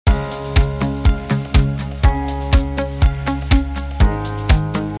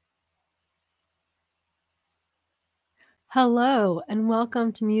Hello, and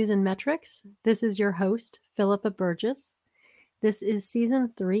welcome to Muse and Metrics. This is your host, Philippa Burgess. This is Season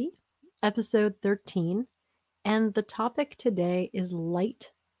 3, Episode 13, and the topic today is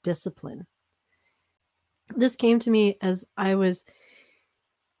light discipline. This came to me as I was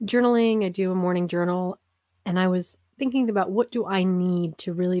journaling. I do a morning journal, and I was thinking about what do I need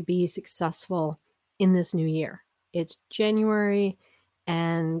to really be successful in this new year. It's January,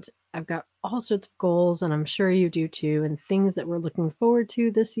 and I've got all sorts of goals, and I'm sure you do too, and things that we're looking forward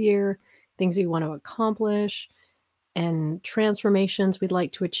to this year, things we want to accomplish, and transformations we'd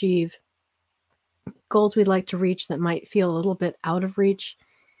like to achieve, goals we'd like to reach that might feel a little bit out of reach.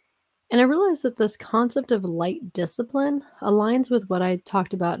 And I realized that this concept of light discipline aligns with what I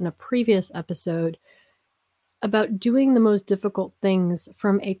talked about in a previous episode about doing the most difficult things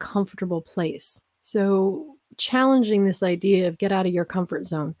from a comfortable place. So challenging this idea of get out of your comfort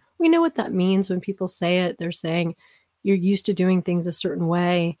zone. We know what that means when people say it. They're saying you're used to doing things a certain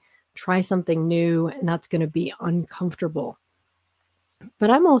way, try something new, and that's going to be uncomfortable.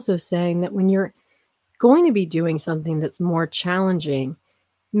 But I'm also saying that when you're going to be doing something that's more challenging,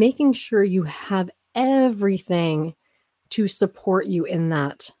 making sure you have everything to support you in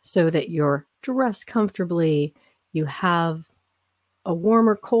that so that you're dressed comfortably, you have a warm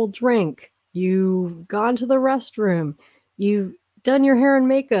or cold drink, you've gone to the restroom, you've done your hair and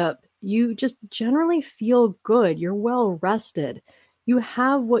makeup, you just generally feel good, you're well rested, you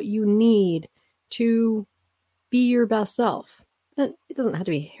have what you need to be your best self. And it doesn't have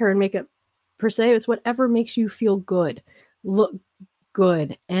to be hair and makeup per se, it's whatever makes you feel good, look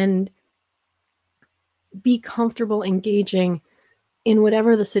good, and be comfortable engaging in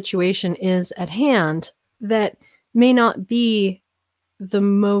whatever the situation is at hand that may not be the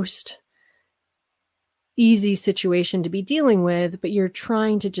most easy situation to be dealing with, but you're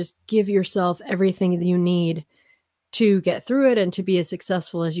trying to just give yourself everything that you need to get through it and to be as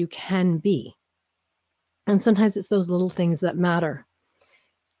successful as you can be. And sometimes it's those little things that matter.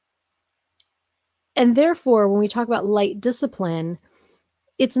 And therefore, when we talk about light discipline,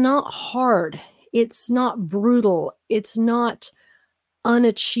 it's not hard, it's not brutal, it's not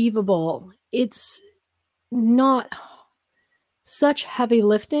unachievable, it's not such heavy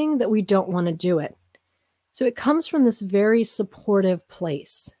lifting that we don't want to do it. So it comes from this very supportive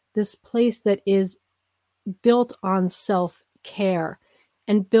place, this place that is built on self-care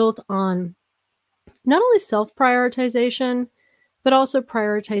and built on not only self-prioritization, but also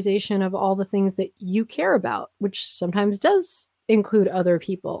prioritization of all the things that you care about, which sometimes does include other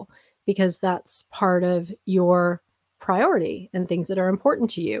people, because that's part of your priority and things that are important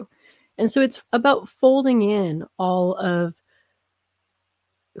to you. And so it's about folding in all of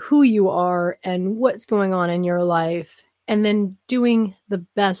who you are and what's going on in your life, and then doing the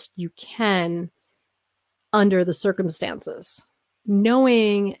best you can under the circumstances,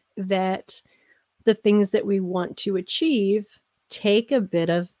 knowing that the things that we want to achieve take a bit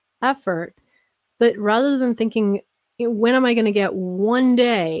of effort. But rather than thinking, when am I going to get one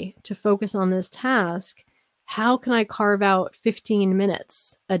day to focus on this task? How can I carve out 15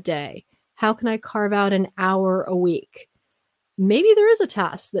 minutes a day? How can I carve out an hour a week? Maybe there is a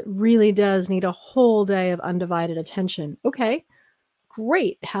task that really does need a whole day of undivided attention. Okay,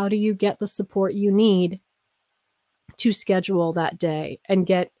 great. How do you get the support you need to schedule that day and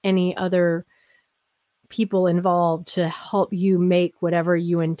get any other people involved to help you make whatever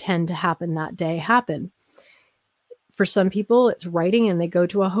you intend to happen that day happen? For some people, it's writing, and they go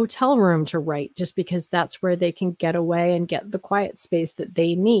to a hotel room to write just because that's where they can get away and get the quiet space that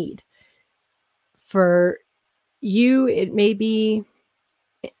they need. For you, it may be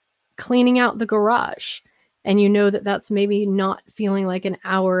cleaning out the garage, and you know that that's maybe not feeling like an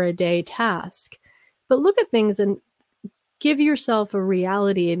hour a day task. But look at things and give yourself a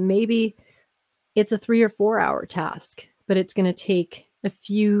reality, and maybe it's a 3 or 4 hour task, but it's going to take a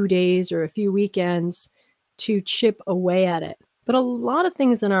few days or a few weekends to chip away at it. But a lot of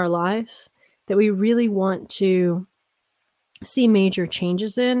things in our lives that we really want to see major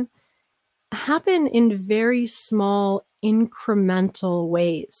changes in happen in very small, incremental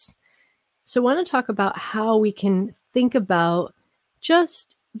ways. So I want to talk about how we can think about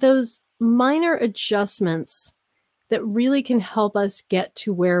just those minor adjustments that really can help us get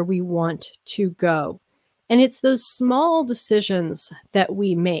to where we want to go. And it's those small decisions that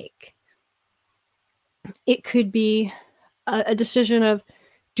we make. It could be a decision of,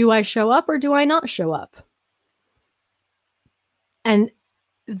 do I show up or do I not show up? And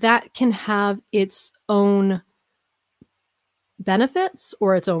that can have its own benefits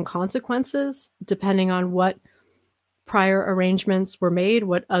or its own consequences, depending on what prior arrangements were made,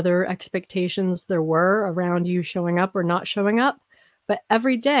 what other expectations there were around you showing up or not showing up. But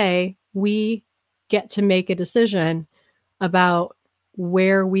every day we get to make a decision about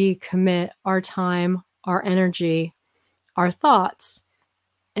where we commit our time, our energy, our thoughts.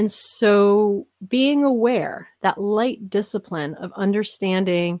 And so being aware, that light discipline of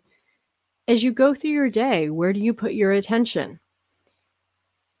understanding as you go through your day, where do you put your attention?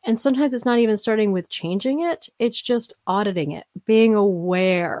 And sometimes it's not even starting with changing it, it's just auditing it, being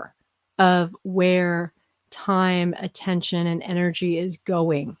aware of where time, attention, and energy is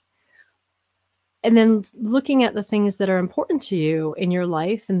going. And then looking at the things that are important to you in your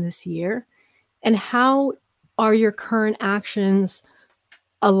life in this year, and how are your current actions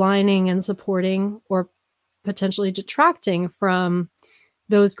aligning and supporting or potentially detracting from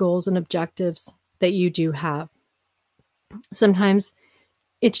those goals and objectives that you do have. Sometimes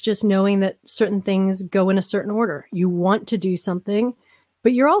it's just knowing that certain things go in a certain order. You want to do something,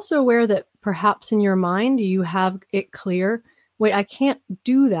 but you're also aware that perhaps in your mind you have it clear, wait, I can't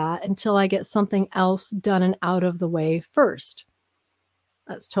do that until I get something else done and out of the way first.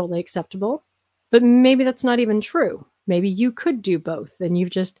 That's totally acceptable. But maybe that's not even true. Maybe you could do both and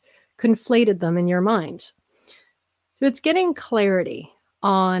you've just conflated them in your mind. So it's getting clarity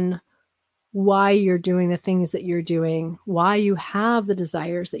on why you're doing the things that you're doing, why you have the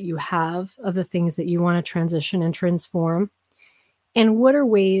desires that you have of the things that you want to transition and transform, and what are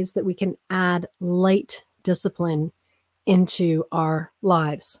ways that we can add light discipline into our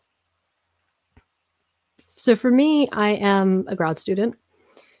lives. So for me, I am a grad student,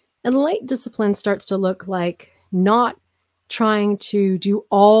 and light discipline starts to look like not trying to do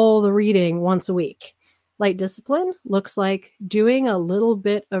all the reading once a week. Light discipline looks like doing a little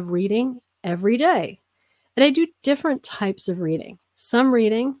bit of reading every day. And I do different types of reading. Some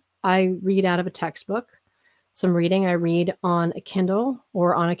reading I read out of a textbook. Some reading I read on a Kindle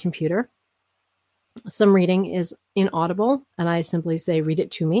or on a computer. Some reading is inaudible, and I simply say, read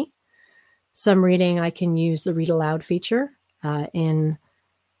it to me. Some reading I can use the read aloud feature in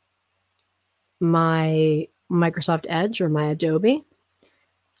my Microsoft Edge or my Adobe.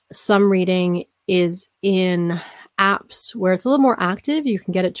 Some reading is in apps where it's a little more active. You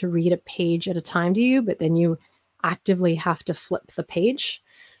can get it to read a page at a time to you, but then you actively have to flip the page.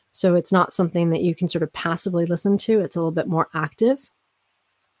 So it's not something that you can sort of passively listen to. It's a little bit more active.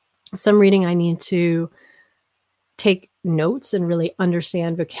 Some reading I need to take notes and really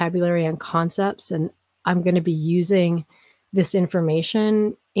understand vocabulary and concepts. And I'm going to be using this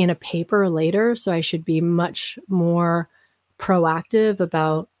information in a paper later. So I should be much more proactive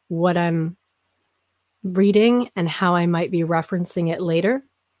about what I'm reading and how I might be referencing it later.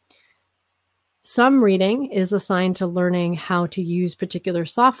 Some reading is assigned to learning how to use particular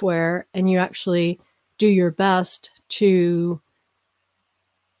software, and you actually do your best to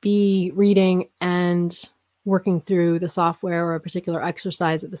be reading and working through the software or a particular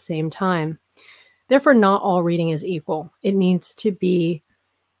exercise at the same time. Therefore, not all reading is equal. It needs to be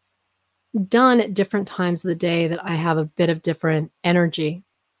done at different times of the day that I have a bit of different energy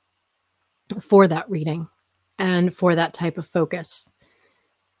for that reading and for that type of focus.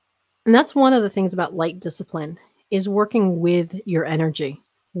 And that's one of the things about light discipline is working with your energy.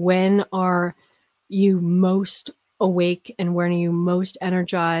 When are you most awake and when are you most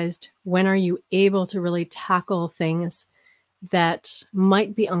energized? When are you able to really tackle things that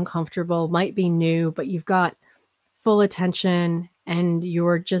might be uncomfortable, might be new, but you've got full attention and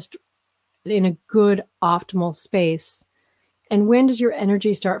you're just in a good optimal space? And when does your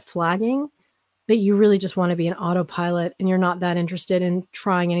energy start flagging that you really just want to be an autopilot and you're not that interested in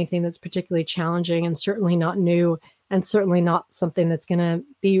trying anything that's particularly challenging and certainly not new and certainly not something that's going to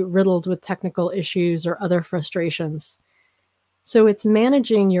be riddled with technical issues or other frustrations? So it's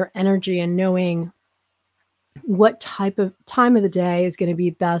managing your energy and knowing what type of time of the day is going to be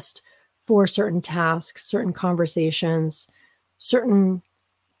best for certain tasks, certain conversations, certain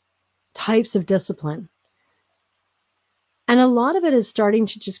types of discipline. And a lot of it is starting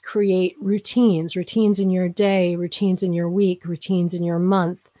to just create routines in your day, routines in your week, routines in your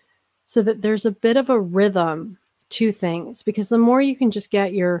month, so that there's a bit of a rhythm to things. Because the more you can just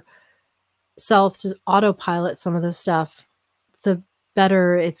get yourself to autopilot some of this stuff, the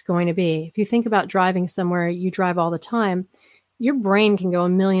better it's going to be. If you think about driving somewhere, you drive all the time, your brain can go a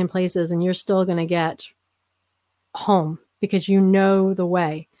million places and you're still going to get home because you know the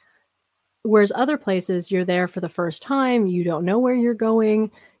way. Whereas other places, you're there for the first time, you don't know where you're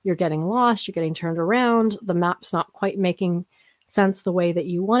going, you're getting lost, you're getting turned around, the map's not quite making sense the way that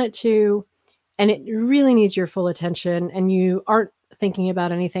you want it to, and it really needs your full attention, and you aren't thinking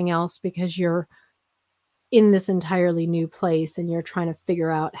about anything else because you're in this entirely new place and you're trying to figure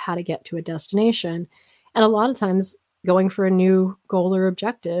out how to get to a destination. And a lot of times going for a new goal or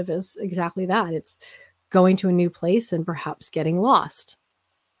objective is exactly that. It's going to a new place and perhaps getting lost.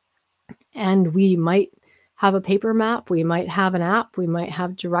 And we might have a paper map, we might have an app, we might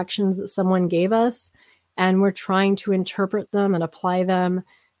have directions that someone gave us, and we're trying to interpret them and apply them,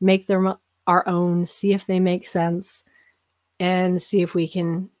 make them our own, see if they make sense, and see if we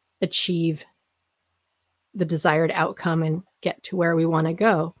can achieve the desired outcome and get to where we want to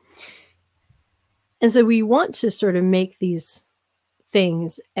go. And so we want to sort of make these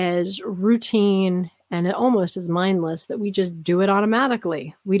things as routine and almost as mindless that we just do it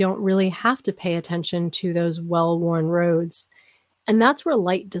automatically. We don't really have to pay attention to those well-worn roads. And that's where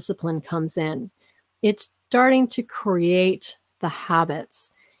light discipline comes in. It's starting to create the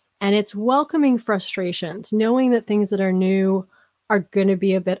habits, and it's welcoming frustrations, knowing that things that are new are going to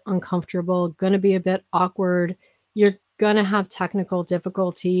be a bit uncomfortable, going to be a bit awkward. You're going to have technical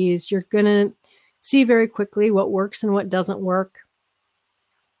difficulties. You're going to see very quickly what works and what doesn't work.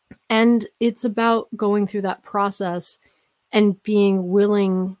 And it's about going through that process and being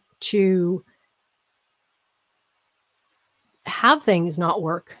willing to have things not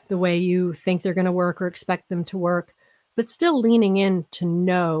work the way you think they're going to work or expect them to work, but still leaning in to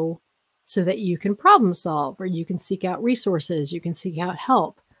know so that you can problem solve, or you can seek out resources, you can seek out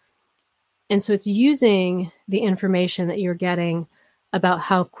help. And so it's using the information that you're getting about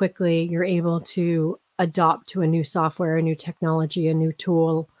how quickly you're able to adopt to a new software, a new technology, a new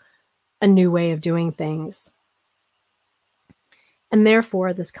tool, a new way of doing things. And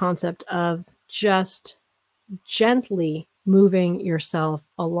therefore, this concept of just gently moving yourself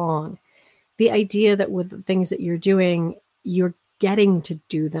along. The idea that with the things that you're doing, you're getting to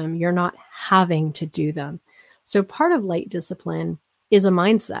do them. You're not having to do them. So part of light discipline is a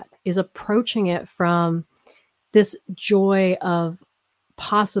mindset, is approaching it from this joy of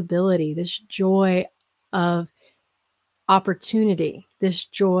possibility, this joy of opportunity, this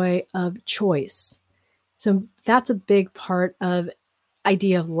joy of choice. So that's a big part of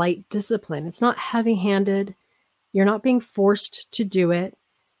idea of light discipline. It's not heavy-handed. You're not being forced to do it.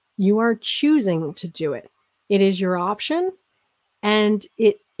 You are choosing to do it. It is your option, and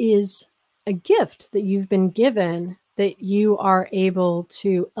it is a gift that you've been given, that you are able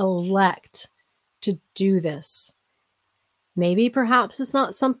to elect to do this. Maybe perhaps it's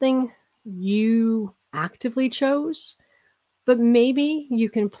not something you actively chose, but maybe you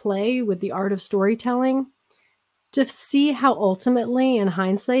can play with the art of storytelling to see how ultimately, in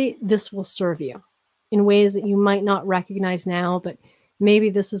hindsight, this will serve you in ways that you might not recognize now, but maybe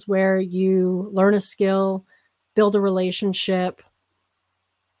this is where you learn a skill, build a relationship,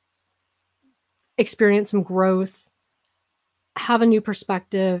 experience some growth, have a new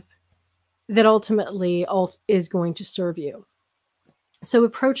perspective that ultimately is going to serve you. So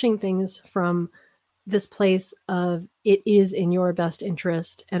approaching things from this place of it is in your best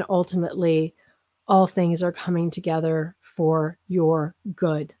interest, and ultimately all things are coming together for your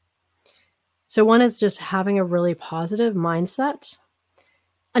good. So one is just having a really positive mindset.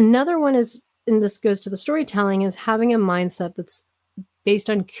 Another one is, and this goes to the storytelling, is having a mindset that's based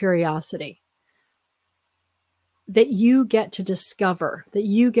on curiosity, that you get to discover, that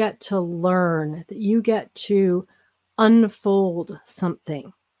you get to learn, that you get to unfold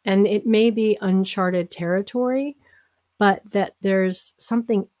something. And it may be uncharted territory, but that there's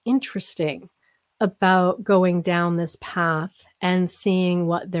something interesting about going down this path and seeing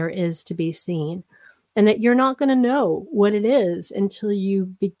what there is to be seen. And that you're not going to know what it is until you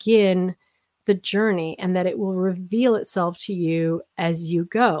begin the journey, and that it will reveal itself to you as you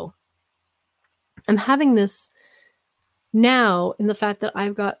go. I'm having this now in the fact that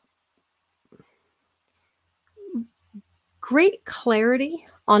I've got great clarity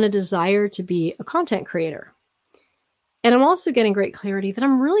on a desire to be a content creator. And I'm also getting great clarity that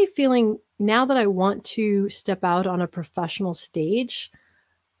I'm really feeling now that I want to step out on a professional stage.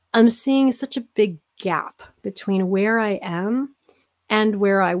 I'm seeing such a big gap between where I am and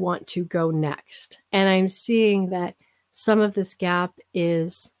where I want to go next. And I'm seeing that some of this gap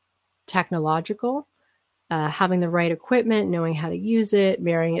is technological, having the right equipment, knowing how to use it,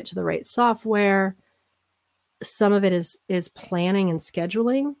 marrying it to the right software. Some of it is planning and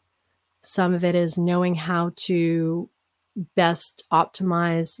scheduling. Some of it is knowing how to best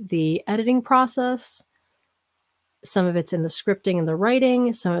optimize the editing process. Some of it's in the scripting and the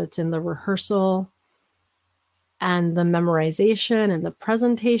writing. Some of it's in the rehearsal and the memorization and the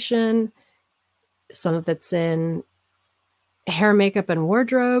presentation. Some of it's in hair, makeup, and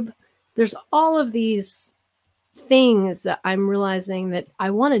wardrobe. There's all of these things that I'm realizing that I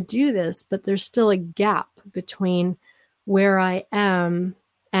want to do this, but there's still a gap between where I am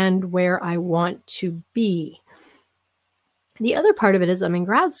and where I want to be. The other part of it is I'm in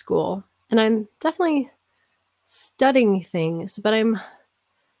grad school and I'm definitely studying things, but I'm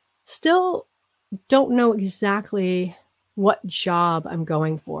still don't know exactly what job I'm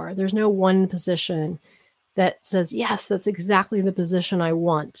going for. There's no one position that says, yes, that's exactly the position I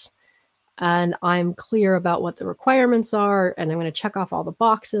want. And I'm clear about what the requirements are, and I'm going to check off all the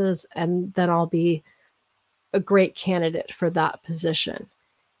boxes, and then I'll be a great candidate for that position.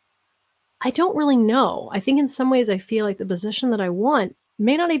 I don't really know. I think in some ways I feel like the position that I want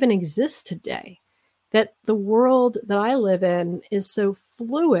may not even exist today. That the world that I live in is so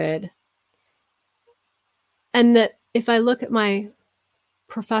fluid, and that if I look at my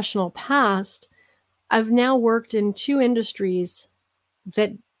professional past, I've now worked in 2 industries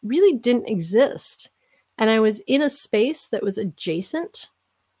that really didn't exist. And I was in a space that was adjacent,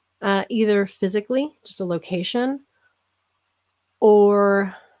 either physically, just a location,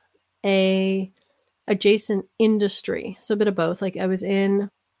 or a adjacent industry. So a bit of both. Like I was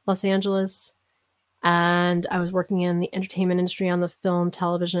in Los Angeles and I was working in the entertainment industry on the film,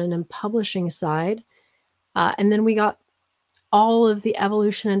 television, and publishing side. And then we got all of the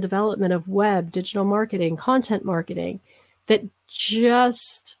evolution and development of web, digital marketing, content marketing that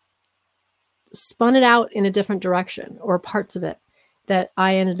just spun it out in a different direction, or parts of it that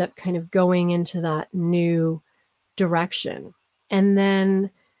I ended up kind of going into that new direction. And then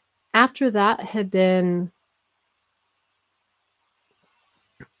after that had been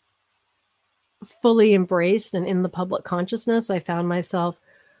fully embraced and in the public consciousness, I found myself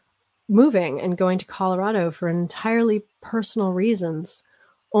moving and going to Colorado for entirely personal reasons,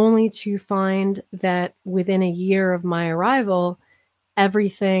 only to find that within a year of my arrival,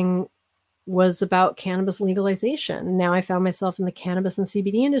 everything was about cannabis legalization. Now I found myself in the cannabis and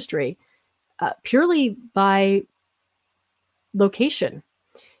CBD industry purely by location.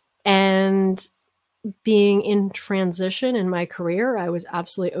 And being in transition in my career, I was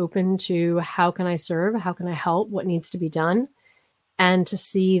absolutely open to how can I serve? How can I help? What needs to be done? And to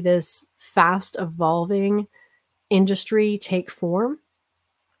see this fast evolving industry take form.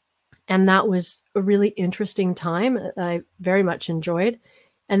 And that was a really interesting time that I very much enjoyed.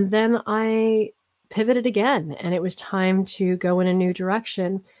 And then I pivoted again, and it was time to go in a new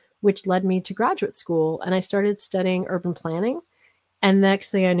direction, which led me to graduate school. And I started studying urban planning. And next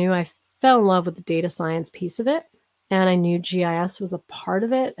thing I knew, I fell in love with the data science piece of it. And I knew GIS was a part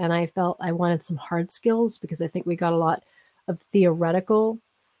of it. And I felt I wanted some hard skills because I think we got a lot of theoretical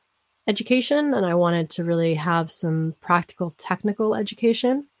education. And I wanted to really have some practical, technical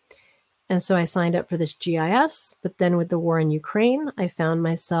education. And so I signed up for this GIS. But then with the war in Ukraine, I found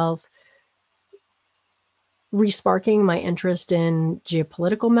myself resparking my interest in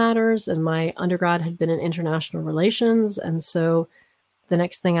geopolitical matters. And my undergrad had been in international relations. And so the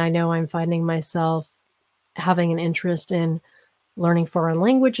next thing I know, I'm finding myself having an interest in learning foreign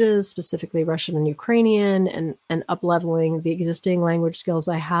languages, specifically Russian and Ukrainian, and up-leveling the existing language skills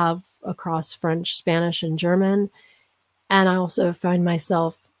I have across French, Spanish, and German. And I also find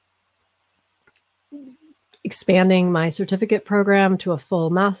myself expanding my certificate program to a full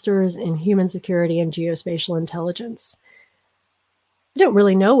master's in human security and geospatial intelligence. I don't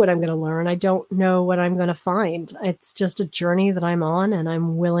really know what I'm going to learn. I don't know what I'm going to find. It's just a journey that I'm on, and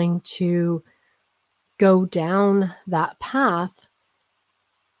I'm willing to go down that path.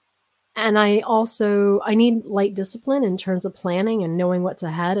 And I need light discipline in terms of planning and knowing what's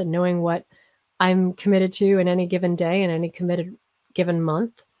ahead and knowing what I'm committed to in any given day and any given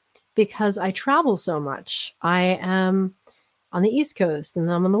month, because I travel so much. I am on the East Coast, and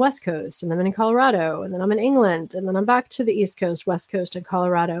then I'm on the West Coast, and then I'm in Colorado, and then I'm in England, and then I'm back to the East Coast, West Coast, and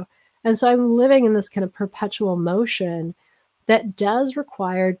Colorado. And so I'm living in this kind of perpetual motion that does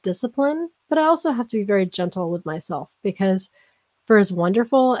require discipline, but I also have to be very gentle with myself, because for as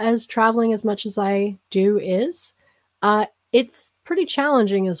wonderful as traveling as much as I do is, it's pretty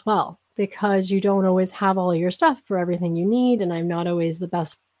challenging as well, because you don't always have all your stuff for everything you need, and I'm not always the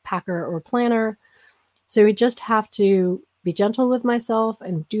best packer or planner. So we just have to be gentle with myself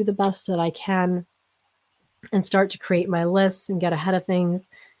and do the best that I can and start to create my lists and get ahead of things.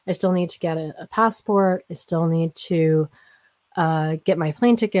 I still need to get a passport. I still need to get my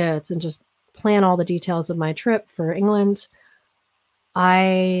plane tickets and just plan all the details of my trip for England.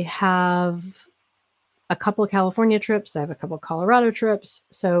 I have a couple of California trips. I have a couple of Colorado trips.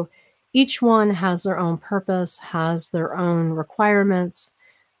 So each one has their own purpose, has their own requirements.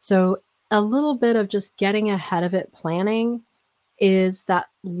 So a little bit of just getting ahead of it, planning, is that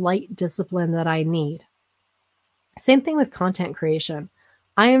light discipline that I need. Same thing with content creation.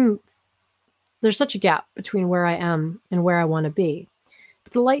 I am there's such a gap between where I am and where I want to be.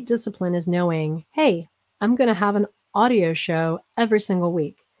 But the light discipline is knowing, hey, I'm going to have an audio show every single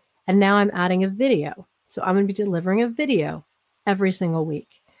week. And now I'm adding a video. So I'm going to be delivering a video every single week.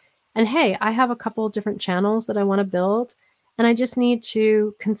 And hey, I have a couple of different channels that I want to build, and I just need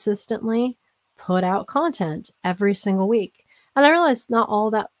to consistently put out content every single week. And I realize not all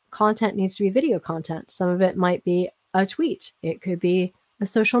that content needs to be video content. Some of it might be a tweet. It could be a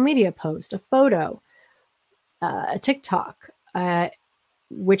social media post, a photo, a TikTok,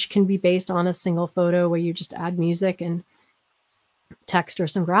 which can be based on a single photo where you just add music and text or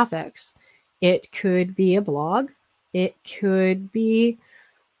some graphics. It could be a blog. It could be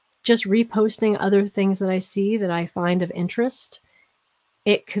just reposting other things that I see that I find of interest.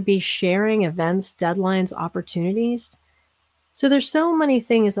 It could be sharing events, deadlines, opportunities. So there's so many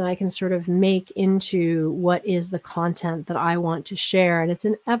things that I can sort of make into what is the content that I want to share. And it's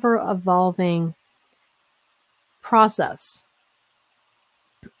an ever evolving process.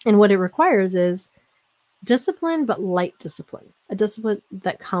 And what it requires is discipline, but light discipline, a discipline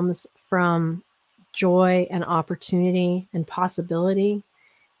that comes from joy and opportunity and possibility.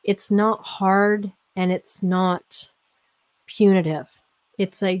 It's not hard and it's not punitive.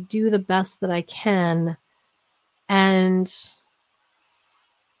 It's I do the best that I can and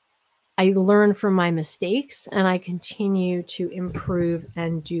I learn from my mistakes and I continue to improve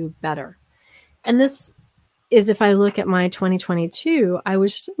and do better. And this is, if I look at my 2022, I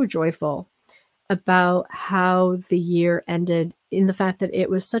was so joyful about how the year ended, in the fact that it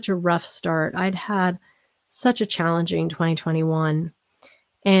was such a rough start. I'd had such a challenging 2021,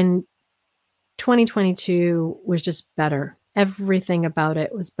 and 2022 was just better. Everything about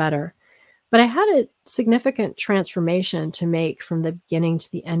it was better. But I had a significant transformation to make from the beginning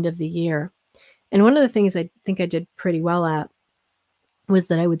to the end of the year. And one of the things I think I did pretty well at was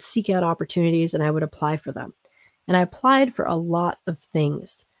that I would seek out opportunities and I would apply for them. And I applied for a lot of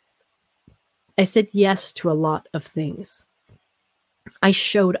things. I said yes to a lot of things. I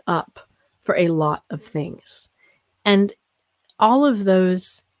showed up for a lot of things. And all of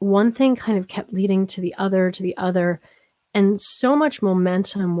those, one thing kind of kept leading to the other. And so much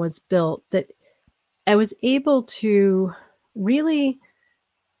momentum was built that I was able to really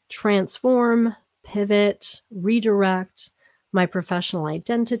transform, pivot, redirect my professional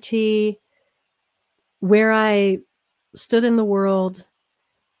identity, where I stood in the world,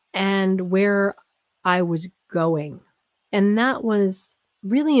 and where I was going. And that was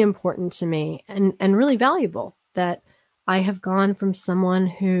really important to me and really valuable, that I have gone from someone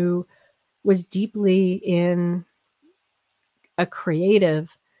who was deeply in a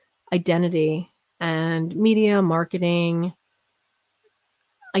creative identity and media marketing.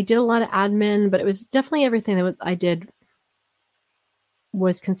 I did a lot of admin, but it was definitely everything that I did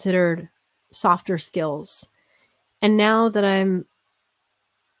was considered softer skills. And now that I'm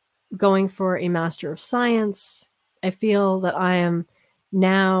going for a Master of Science, I feel that I am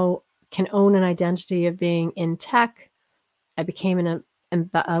now can own an identity of being in tech. I became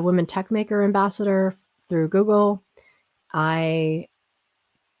a Women Tech Maker ambassador through Google. I'm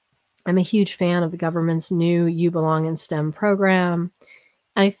a huge fan of the government's new You Belong in STEM program.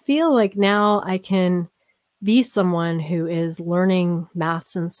 I feel like now I can be someone who is learning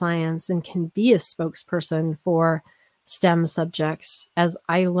maths and science and can be a spokesperson for STEM subjects as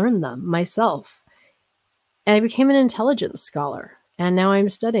I learn them myself. And I became an intelligence scholar, and now I'm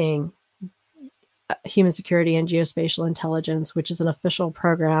studying human security and geospatial intelligence, which is an official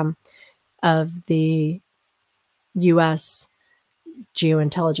program of the U.S.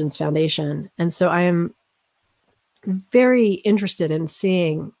 Geointelligence Foundation. And so I am very interested in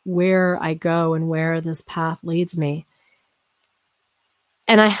seeing where I go and where this path leads me.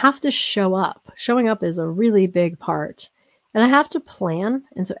 And I have to show up. Showing up is a really big part. And I have to plan.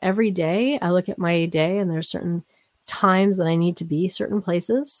 And so every day I look at my day, and there's certain times that I need to be certain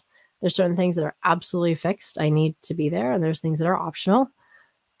places. There's certain things that are absolutely fixed. I need to be there. And there's things that are optional.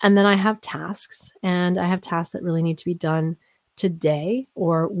 And then I have tasks, and I have tasks that really need to be done today,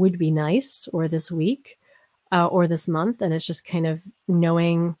 or would be nice, or this week, or this month. And it's just kind of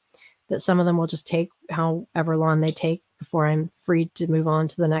knowing that some of them will just take however long they take before I'm free to move on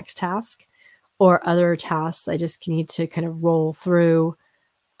to the next task. Or other tasks, I just need to kind of roll through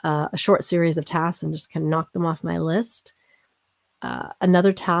a short series of tasks and just kind of knock them off my list.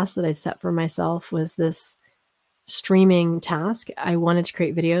 Another task that I set for myself was this streaming task. I wanted to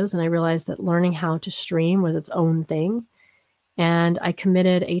create videos, and I realized that learning how to stream was its own thing. And I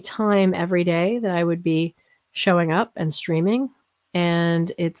committed a time every day that I would be showing up and streaming.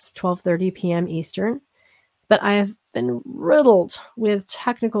 And it's 12:30 p.m. Eastern. But I have been riddled with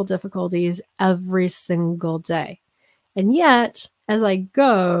technical difficulties every single day. And yet, as I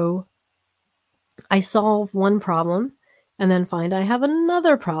go, I solve one problem and then find I have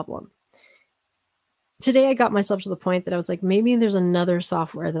another problem. Today, I got myself to the point that I was like, maybe there's another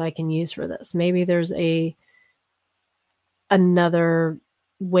software that I can use for this. Maybe there's another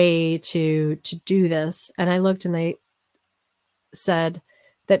way to do this. And I looked and they said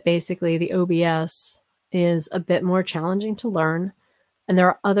that basically the OBS is a bit more challenging to learn. And there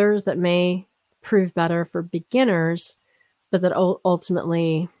are others that may prove better for beginners, but that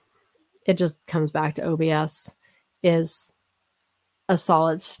ultimately it just comes back to OBS is a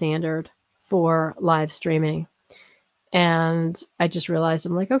solid standard for live streaming. And I just realized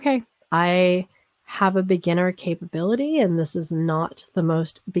I'm like, okay, I have a beginner capability and this is not the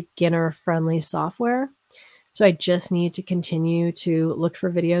most beginner friendly software. So I just need to continue to look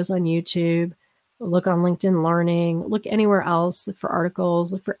for videos on YouTube, look on LinkedIn Learning, look anywhere else, look for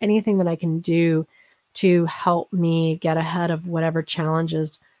articles, look for anything that I can do to help me get ahead of whatever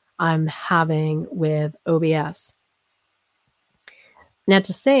challenges I'm having with OBS. Now,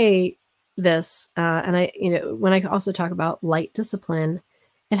 to say this, and I, when I also talk about light discipline,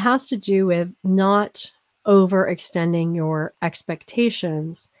 it has to do with not overextending your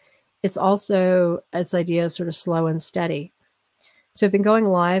expectations. It's also this idea of sort of slow and steady. So I've been going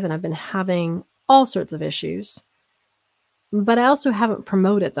live and I've been having all sorts of issues, but I also haven't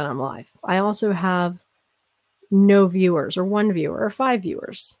promoted that I'm live. I also have no viewers or one viewer or 5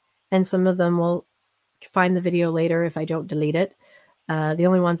 viewers. And some of them will find the video later if I don't delete it. The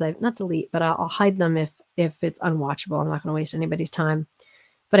only ones not delete, but I'll hide them if it's unwatchable. I'm not going to waste anybody's time.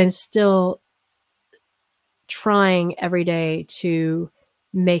 But I'm still trying every day to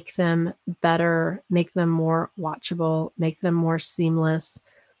make them better, make them more watchable, make them more seamless.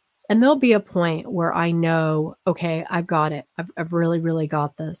 And there'll be a point where I know, okay, I've got it. I've really, really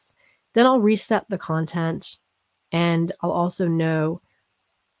got this. Then I'll reset the content and I'll also know,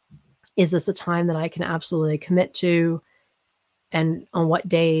 is this a time that I can absolutely commit to and on what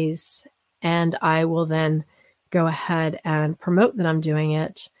days? And I will then go ahead and promote that I'm doing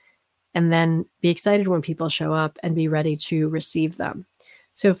it and then be excited when people show up and be ready to receive them.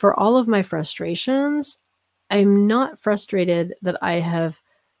 So for all of my frustrations, I'm not frustrated that I have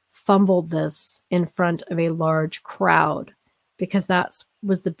fumbled this in front of a large crowd, because that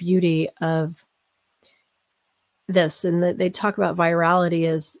was the beauty of this. And they talk about virality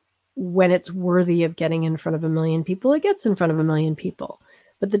as when it's worthy of getting in front of 1 million people, it gets in front of 1 million people.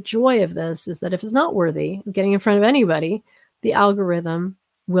 But the joy of this is that if it's not worthy of getting in front of anybody, the algorithm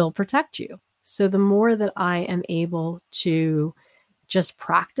will protect you. So the more that I am able to just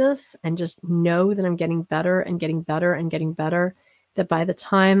practice and just know that I'm getting better and getting better and getting better, that by the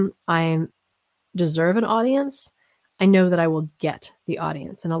time I deserve an audience, I know that I will get the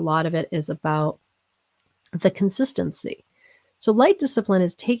audience. And a lot of it is about the consistency. So light discipline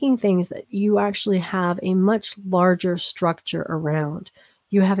is taking things that you actually have a much larger structure around.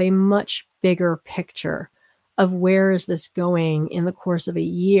 You have a much bigger picture of where is this going in the course of a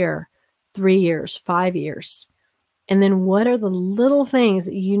year, 3 years, 5 years. And then what are the little things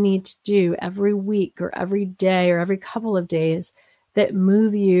that you need to do every week or every day or every couple of days that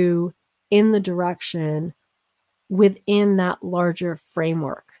move you in the direction within that larger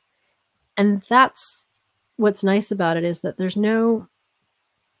framework? And that's what's nice about it, is that there's no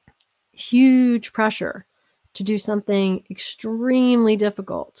huge pressure to do something extremely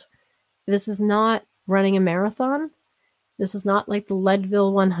difficult. This is not running a marathon. This is not like the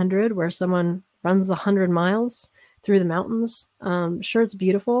Leadville 100 where someone runs 100 miles through the mountains. Sure, it's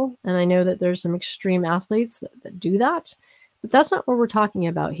beautiful. And I know that there's some extreme athletes that do that, but that's not what we're talking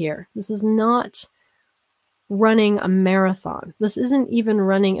about here. This is not running a marathon. This isn't even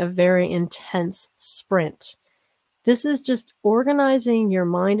running a very intense sprint. This is just organizing your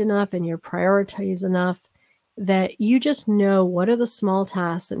mind enough and your priorities enough that you just know what are the small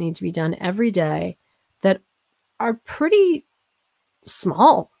tasks that need to be done every day that are pretty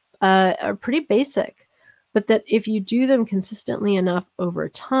small, are pretty basic, but that if you do them consistently enough over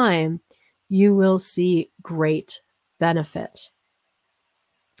time, you will see great benefit.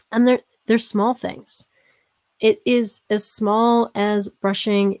 And they're small things. It is as small as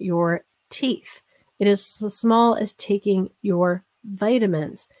brushing your teeth. It is as small as taking your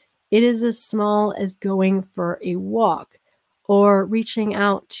vitamins. It is as small as going for a walk or reaching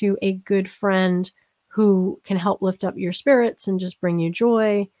out to a good friend who can help lift up your spirits and just bring you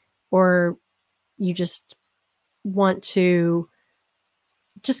joy, or you just want to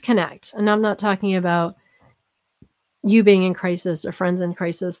just connect. And I'm not talking about you being in crisis or friends in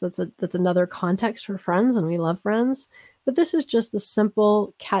crisis, that's another context for friends, and we love friends. But this is just the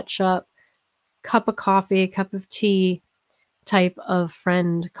simple catch up, cup of coffee, cup of tea type of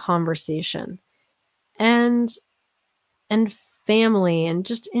friend conversation. And family, and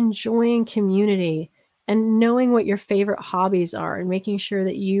just enjoying community, and knowing what your favorite hobbies are and making sure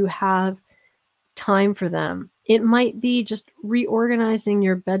that you have time for them. It might be just reorganizing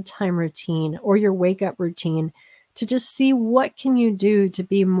your bedtime routine or your wake up routine to just see what can you do to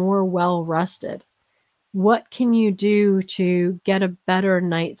be more well rested. What can you do to get a better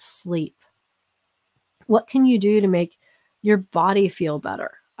night's sleep? What can you do to make your body feel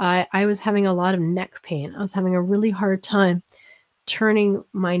better? I was having a lot of neck pain. I was having a really hard time turning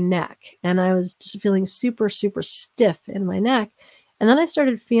my neck, and I was just feeling super, super stiff in my neck. And then I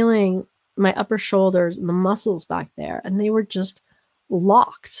started feeling my upper shoulders and the muscles back there, and they were just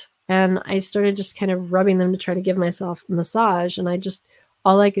locked. And I started just kind of rubbing them to try to give myself a massage. And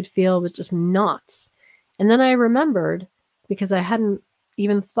all I could feel was just knots. And then I remembered, because I hadn't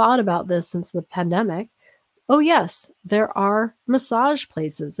even thought about this since the pandemic, oh yes, there are massage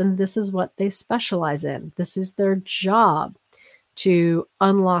places, and this is what they specialize in. This is their job, to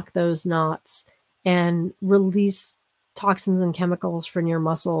unlock those knots and release toxins and chemicals from your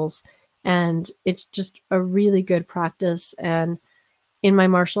muscles. And it's just a really good practice. And in my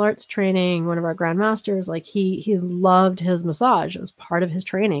martial arts training, one of our grandmasters, like he loved his massage. It was part of his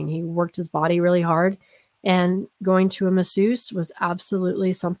training. He worked his body really hard, and going to a masseuse was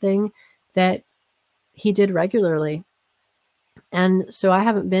absolutely something that he did regularly. And so I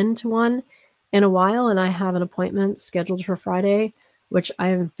haven't been to one in a while, and I have an appointment scheduled for Friday, which I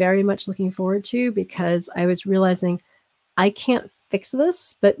am very much looking forward to, because I was realizing I can't fix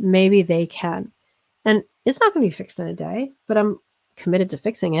this, but maybe they can. And it's not going to be fixed in a day, but I'm committed to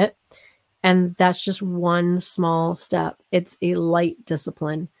fixing it. And that's just one small step. It's a light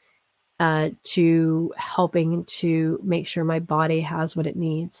discipline to helping to make sure my body has what it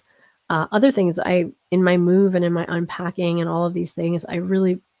needs. Other things, in my move and in my unpacking and all of these things, I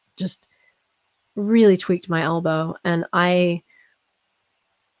really tweaked my elbow, and I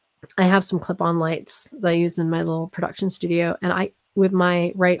have some clip-on lights that I use in my little production studio, and with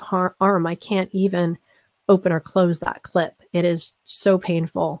my right arm, I can't even open or close that clip. It is so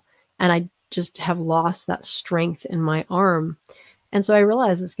painful, and I just have lost that strength in my arm. And so I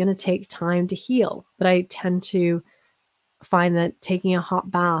realize it's going to take time to heal, but I tend to find that taking a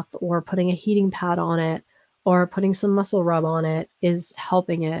hot bath or putting a heating pad on it or putting some muscle rub on it is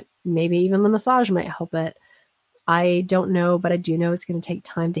helping it. Maybe even the massage might help it. I don't know, but I do know it's going to take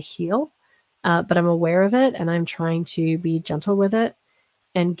time to heal. But I'm aware of it, and I'm trying to be gentle with it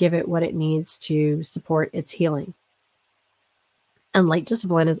and give it what it needs to support its healing. And light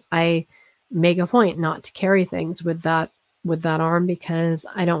discipline is, I make a point not to carry things with that arm, because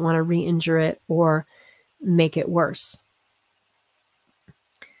I don't want to re-injure it or make it worse.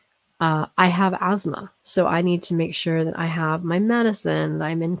 I have asthma, so I need to make sure that I have my medicine, that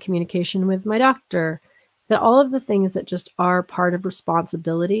I'm in communication with my doctor, that all of the things that just are part of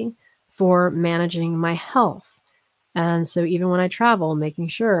responsibility for managing my health. And so even when I travel, making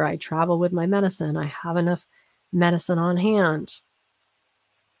sure I travel with my medicine, I have enough medicine on hand.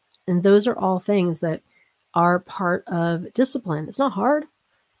 And those are all things that are part of discipline. It's not hard,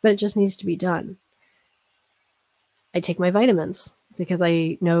 but it just needs to be done. I take my vitamins because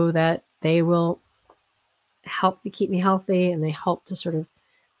I know that they will help to keep me healthy, and they help to sort of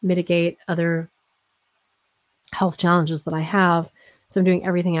mitigate other health challenges that I have. So I'm doing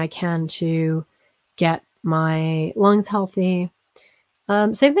everything I can to get my lungs healthy.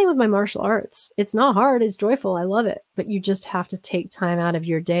 Same thing with my martial arts. It's not hard. It's joyful. I love it. But you just have to take time out of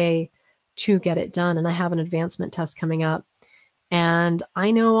your day to get it done. And I have an advancement test coming up, and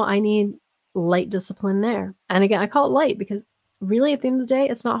I know I need light discipline there. And again, I call it light because really at the end of the day,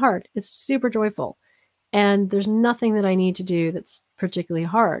 it's not hard. It's super joyful. And there's nothing that I need to do that's particularly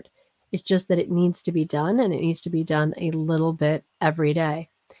hard. It's just that it needs to be done, and it needs to be done a little bit every day.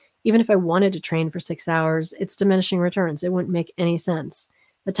 Even if I wanted to train for 6 hours, it's diminishing returns. It wouldn't make any sense.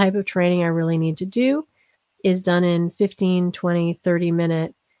 The type of training I really need to do is done in 15, 20,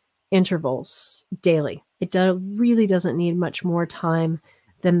 30-minute intervals daily. It really doesn't need much more time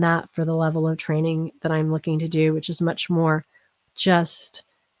than that for the level of training that I'm looking to do, which is much more just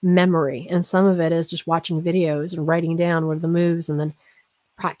memory. And some of it is just watching videos and writing down what are the moves and then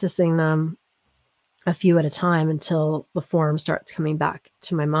practicing them a few at a time until the form starts coming back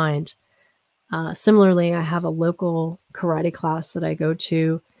to my mind. Similarly, I have a local karate class that I go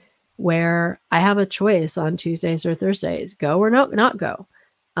to where I have a choice on Tuesdays or Thursdays, go or not go.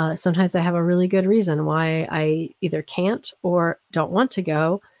 Sometimes I have a really good reason why I either can't or don't want to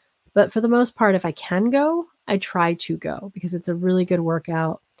go. But for the most part, if I can go, I try to go because it's a really good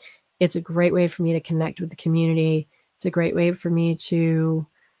workout. It's a great way for me to connect with the community. It's a great way for me to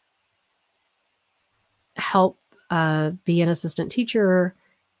help be an assistant teacher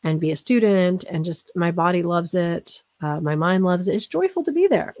and be a student, and just my body loves it. My mind loves it. It's joyful to be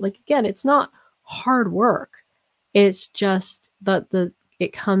there. Like, again, it's not hard work. It's just that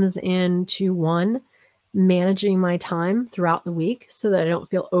it comes into one, managing my time throughout the week so that I don't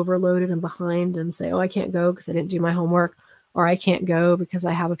feel overloaded and behind and say, oh, I can't go because I didn't do my homework, or I can't go because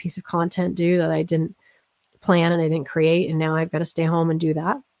I have a piece of content due that I didn't plan and I didn't create, and now I've got to stay home and do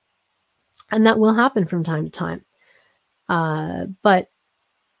that. And that will happen from time to time. But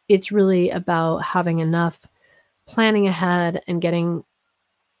it's really about having enough planning ahead and getting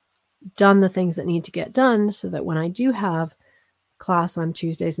done the things that need to get done so that when I do have class on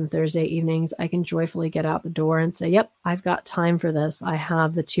Tuesdays and Thursday evenings, I can joyfully get out the door and say, yep, I've got time for this. I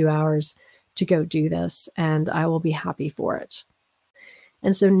have the 2 hours to go do this, and I will be happy for it.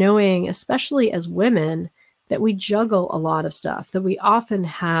 And so knowing, especially as women, that we juggle a lot of stuff, that we often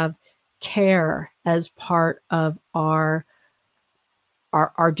have care as part of our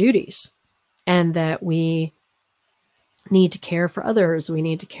duties, and that we need to care for others, we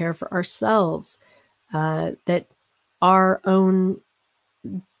need to care for ourselves, that our own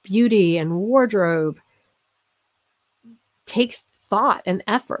beauty and wardrobe takes thought and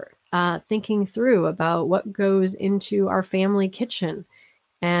effort, thinking through about what goes into our family kitchen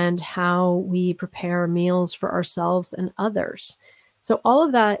and how we prepare meals for ourselves and others. So all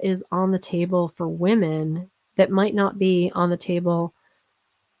of that is on the table for women that might not be on the table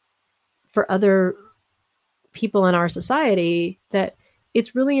for other people in our society. That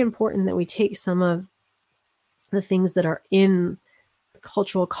it's really important that we take some of the things that are in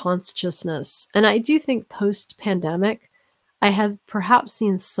cultural consciousness. And I do think post-pandemic, I have perhaps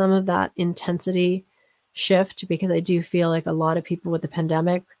seen some of that intensity shift, because I do feel like a lot of people with the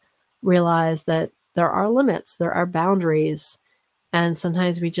pandemic realize that there are limits, there are boundaries, and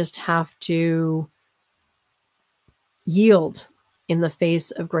sometimes we just have to yield in the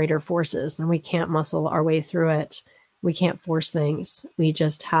face of greater forces, and we can't muscle our way through it. We can't force things. We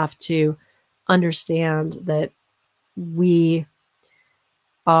just have to understand that we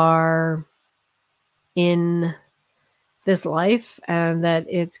are in this life and that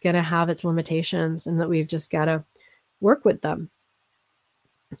it's going to have its limitations, and that we've just got to work with them.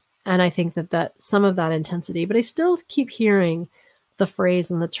 And I think that some of that intensity, but I still keep hearing the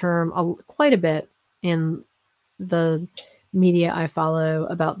phrase and the term quite a bit in the media I follow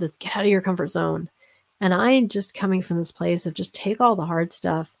about this, get out of your comfort zone. And I just coming from this place of just take all the hard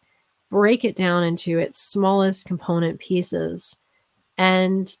stuff, break it down into its smallest component pieces,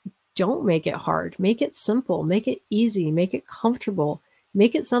 and don't make it hard. Make it simple, make it easy, make it comfortable,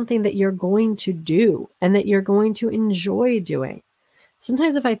 make it something that you're going to do and that you're going to enjoy doing.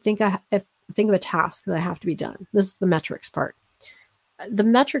 Sometimes if I think of a task that I have to be done, this is the metrics part. The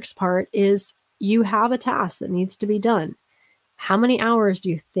metrics part is you have a task that needs to be done. How many hours do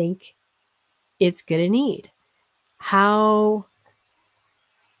you think it's going to need? How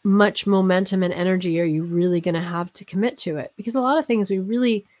much momentum and energy are you really going to have to commit to it? Because a lot of things we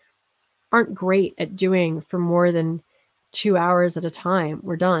really aren't great at doing for more than 2 hours at a time.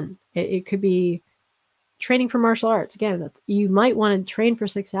 We're done. It could be training for martial arts. Again, you might want to train for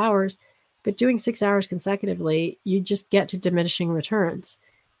 6 hours, but doing 6 hours consecutively, you just get to diminishing returns.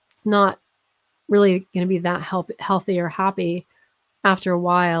 It's not really going to be that healthy or happy after a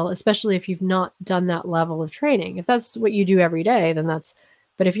while, especially if you've not done that level of training. If that's what you do every day, then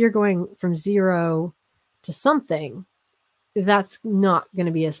but if you're going from zero to something, that's not going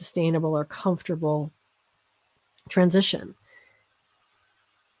to be a sustainable or comfortable transition.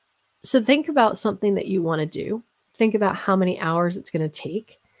 So think about something that you want to do. Think about how many hours it's going to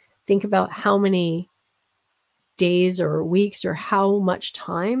take. Think about how many days or weeks or how much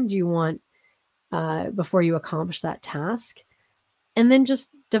time do you want before you accomplish that task. And then just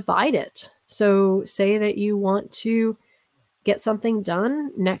divide it. So say that you want to get something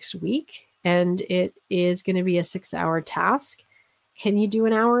done next week and it is going to be a 6-hour task. Can you do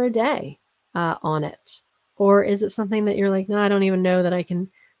an hour a day on it? Or is it something that you're like, no, I don't even know that I can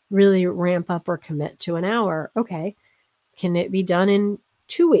really ramp up or commit to an hour? Okay. Can it be done in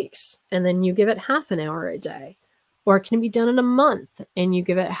 2 weeks and then you give it half an hour a day? Or can it be done in a month and you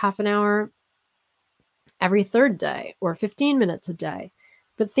give it half an hour every third day or 15 minutes a day?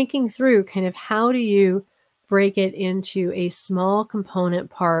 But thinking through kind of how do you break it into a small component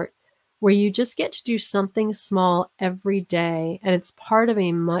part where you just get to do something small every day, and it's part of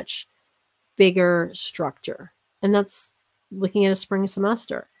a much bigger structure. And that's looking at a spring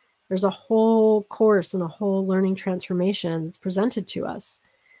semester. There's a whole course and a whole learning transformation that's presented to us.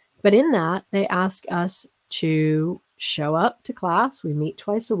 But in that, they ask us to show up to class. We meet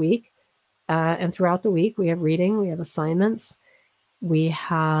twice a week. And throughout the week, we have reading, we have assignments, we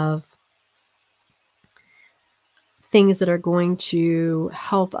have things that are going to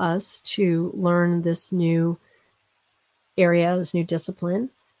help us to learn this new area, this new discipline.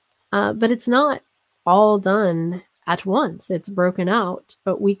 But it's not all done at once. It's broken out,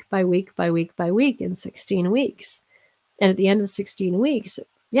 but week by week by week by week in 16 weeks. And at the end of 16 weeks,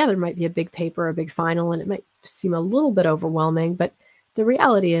 yeah, there might be a big paper, a big final, and it might seem a little bit overwhelming, but the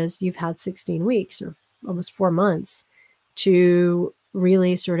reality is you've had 16 weeks or almost 4 months to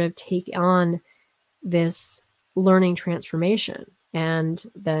really sort of take on this learning transformation, and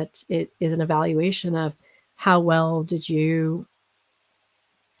that it is an evaluation of how well did you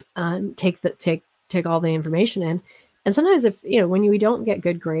take all the information in. And sometimes if, when we don't get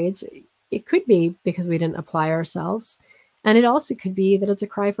good grades, it could be because we didn't apply ourselves. And it also could be that it's a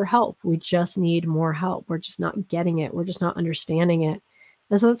cry for help. We just need more help. We're just not getting it. We're just not understanding it.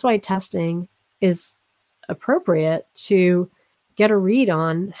 And so that's why testing is appropriate, to get a read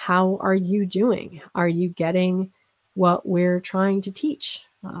on how are you doing? Are you getting what we're trying to teach?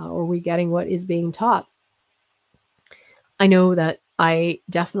 Are we getting what is being taught? I know that I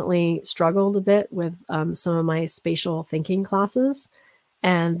definitely struggled a bit with some of my spatial thinking classes.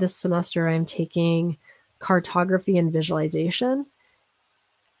 And this semester I'm taking cartography and visualization.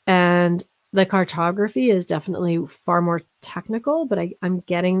 And the cartography is definitely far more technical, but I'm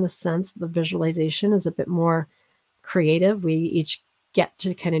getting the sense that the visualization is a bit more creative. We each get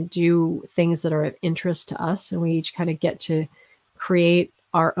to kind of do things that are of interest to us, and we each kind of get to create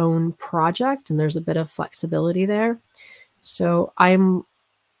our own project, and there's a bit of flexibility there. So I'm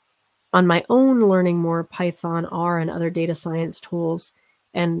on my own learning more Python, R, and other data science tools,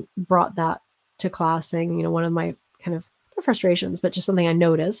 and brought that to class, saying, one of my kind of frustrations, but just something I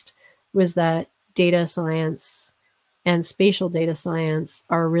noticed, was that data science and spatial data science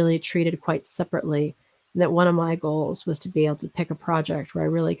are really treated quite separately. And that one of my goals was to be able to pick a project where I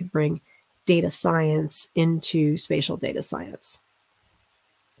really could bring data science into spatial data science,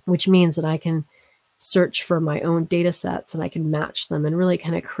 which means that I can search for my own data sets and I can match them and really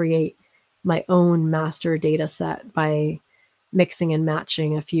kind of create my own master data set by mixing and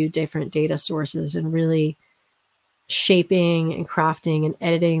matching a few different data sources and really shaping and crafting and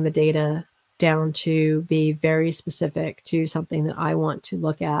editing the data down to be very specific to something that I want to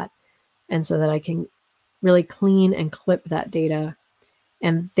look at. And so that I can really clean and clip that data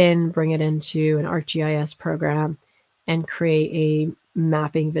and then bring it into an ArcGIS program and create a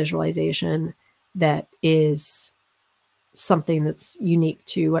mapping visualization that is something that's unique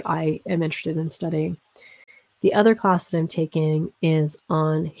to what I am interested in studying. The other class that I'm taking is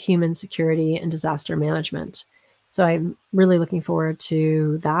on human security and disaster management. So I'm really looking forward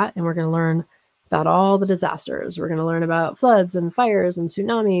to that. And we're going to learn about all the disasters. We're going to learn about floods and fires and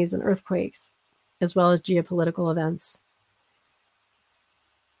tsunamis and earthquakes, as well as geopolitical events.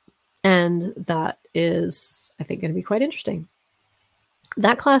 And that is, I think, going to be quite interesting.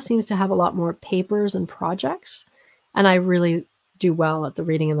 That class seems to have a lot more papers and projects, and I really do well at the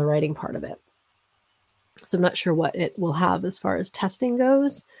reading and the writing part of it. So I'm not sure what it will have as far as testing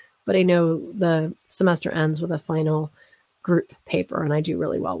goes, but I know the semester ends with a final group paper, and I do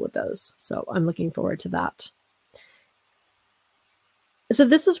really well with those. So I'm looking forward to that. So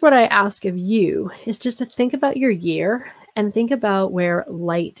this is what I ask of you, is just to think about your year and think about where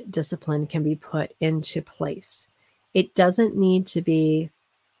light discipline can be put into place. It doesn't need to be,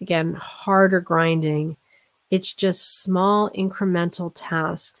 again, hard or grinding. It's just small incremental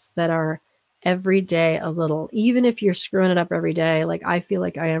tasks that are every day a little. Even if you're screwing it up every day, like I feel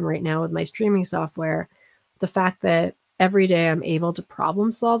like I am right now with my streaming software, the fact that every day I'm able to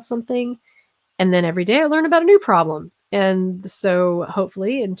problem solve something, and then every day I learn about a new problem. And so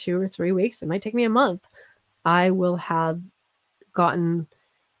hopefully in 2 or 3 weeks, it might take me a month, I will have gotten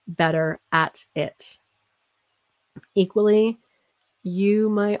better at it. Equally, you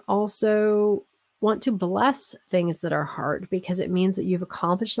might also want to bless things that are hard, because it means that you've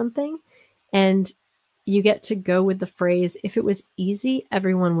accomplished something, and you get to go with the phrase, if it was easy,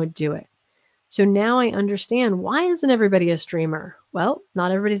 everyone would do it. So now I understand, why isn't everybody a streamer? Well,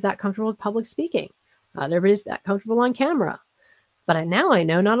 not everybody's that comfortable with public speaking. Not everybody's that comfortable on camera. But now I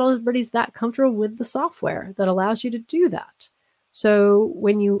know not everybody's that comfortable with the software that allows you to do that. So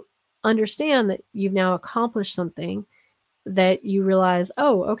when you understand that you've now accomplished something, that you realize,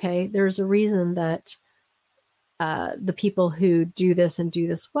 oh, okay, there's a reason that the people who do this and do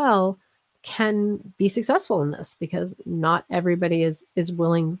this well can be successful in this, because not everybody is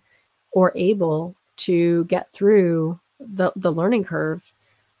willing or able to get through the learning curve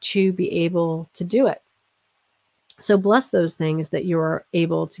to be able to do it. So bless those things that you are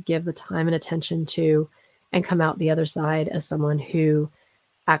able to give the time and attention to, and come out the other side as someone who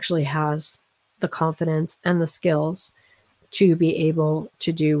actually has the confidence and the skills to be able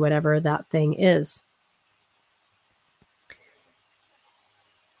to do whatever that thing is.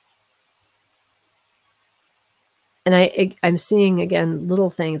 And I'm seeing, again,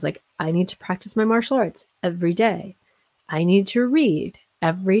 little things like, I need to practice my martial arts every day. I need to read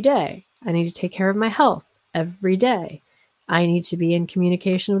every day. I need to take care of my health every day. I need to be in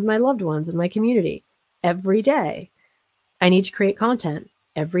communication with my loved ones and my community every day. I need to create content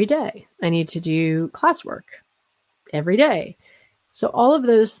every day. I need to do classwork every day. So all of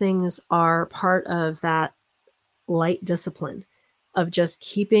those things are part of that light discipline of just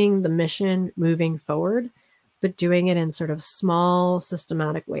keeping the mission moving forward, but doing it in sort of small,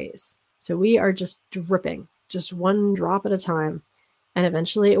 systematic ways. So we are just dripping, just one drop at a time. And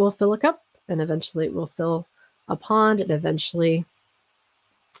eventually it will fill a cup, and eventually it will fill a pond, and eventually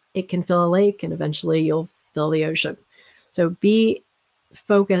it can fill a lake, and eventually you'll fill the ocean. So be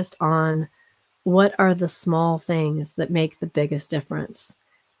focused on what are the small things that make the biggest difference.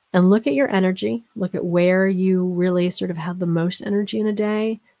 And look at your energy. Look at where you really sort of have the most energy in a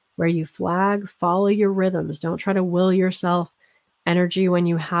day, where you flag, follow your rhythms. Don't try to will yourself energy when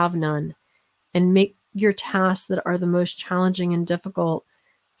you have none. And make your tasks that are the most challenging and difficult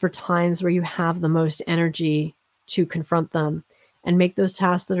for times where you have the most energy to confront them. And make those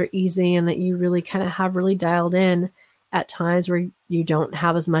tasks that are easy and that you really kind of have really dialed in at times where you don't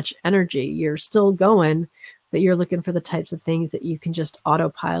have as much energy. You're still going, but you're looking for the types of things that you can just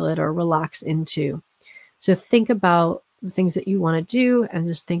autopilot or relax into. So think about the things that you want to do, and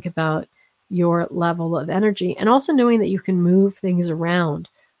just think about your level of energy, and also knowing that you can move things around.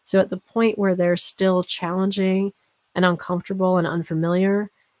 So at the point where they're still challenging and uncomfortable and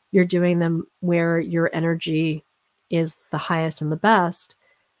unfamiliar, you're doing them where your energy is the highest and the best.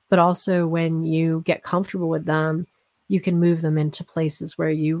 But also when you get comfortable with them, you can move them into places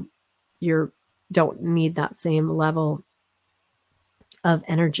where you don't need that same level of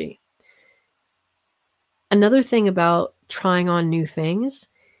energy. Another thing about trying on new things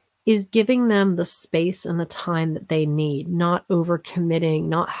is giving them the space and the time that they need, not overcommitting,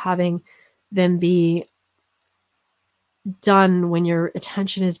 not having them be done when your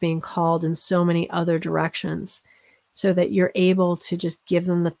attention is being called in so many other directions, so that you're able to just give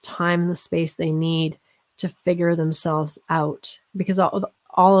them the time and the space they need to figure themselves out. Because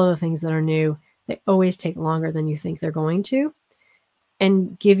all of the things that are new, they always take longer than you think they're going to.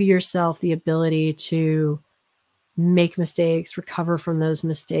 And give yourself the ability to make mistakes, recover from those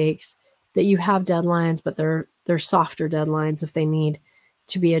mistakes, that you have deadlines, but they're softer deadlines if they need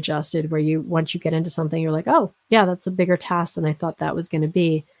to be adjusted, where once you get into something, you're like, oh yeah, that's a bigger task than I thought that was going to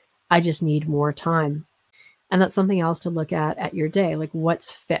be. I just need more time. And that's something else to look at your day. Like,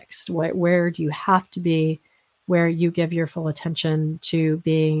 what's fixed? Where do you have to be, where you give your full attention to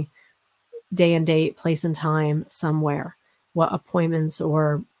being day and date, place and time somewhere? What appointments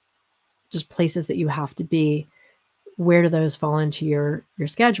or just places that you have to be, where do those fall into your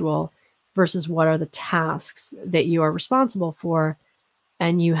schedule, versus what are the tasks that you are responsible for,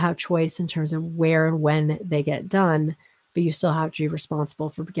 and you have choice in terms of where and when they get done, but you still have to be responsible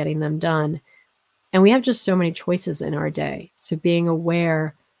for getting them done. And we have just so many choices in our day. So being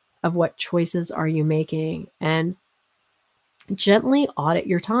aware of what choices are you making, and gently audit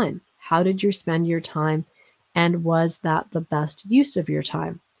your time. How did you spend your time? And was that the best use of your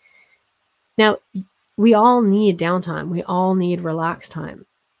time? Now, we all need downtime. We all need relaxed time.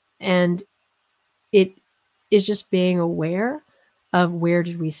 And it is just being aware of where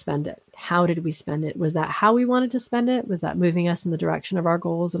did we spend it? How did we spend it? Was that how we wanted to spend it? Was that moving us in the direction of our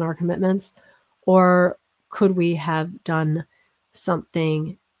goals and our commitments? Or could we have done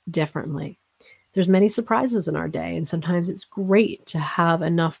something differently? There's many surprises in our day, and sometimes it's great to have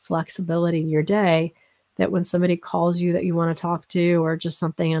enough flexibility in your day that when somebody calls you that you want to talk to, or just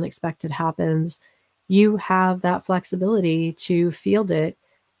something unexpected happens, you have that flexibility to field it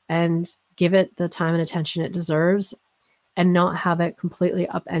and give it the time and attention it deserves, and not have it completely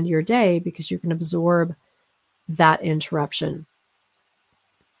upend your day because you can absorb that interruption.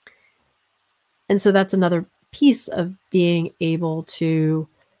 And so that's another piece of being able to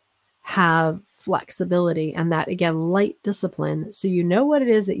have flexibility, and that, again, light discipline. So you know what it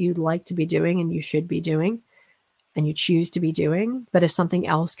is that you'd like to be doing and you should be doing. and you choose to be doing. But if something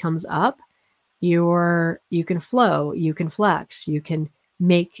else comes up, you can flow, you can flex, you can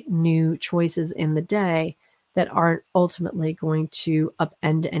make new choices in the day that aren't ultimately going to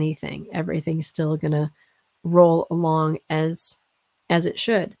upend anything. Everything's still going to roll along as it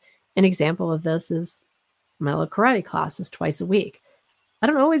should. An example of this is my little karate class is twice a week. I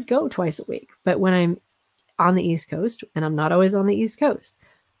don't always go twice a week, but when I'm on the East Coast, and I'm not always on the East Coast,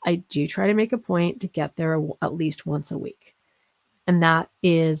 I do try to make a point to get there at least once a week. And that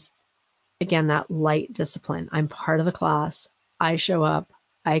is, again, that light discipline. I'm part of the class. I show up.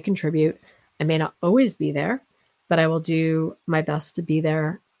 I contribute. I may not always be there, but I will do my best to be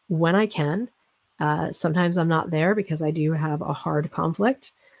there when I can. Sometimes I'm not there because I do have a hard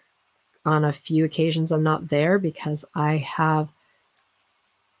conflict. On a few occasions, I'm not there because I have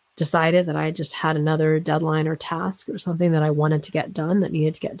decided that I just had another deadline or task or something that I wanted to get done that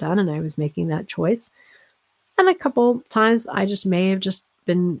needed to get done, and I was making that choice. And a couple times I just may have just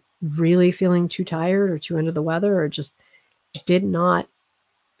been really feeling too tired or too under the weather or just did not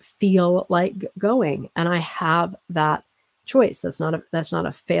feel like going. And I have that choice. That's not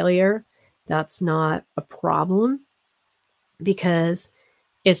a failure. That's not a problem, because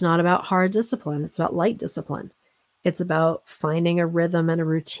it's not about hard discipline. It's about light discipline. It's about finding a rhythm and a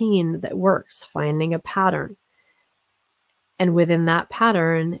routine that works, finding a pattern. And within that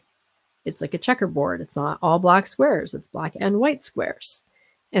pattern, it's like a checkerboard. It's not all black squares. It's black and white squares.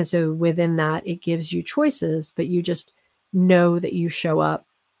 And so within that, it gives you choices, but you just know that you show up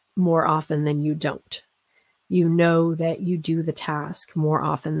more often than you don't. You know that you do the task more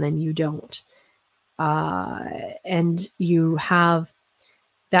often than you don't. And you have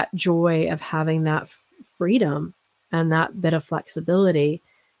that joy of having that freedom and that bit of flexibility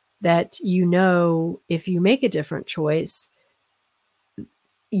that, you know, if you make a different choice,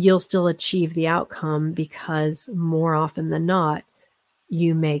 you'll still achieve the outcome, because more often than not,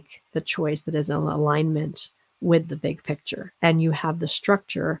 you make the choice that is in alignment with the big picture, and you have the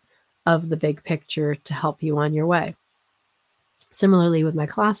structure of the big picture to help you on your way. Similarly with my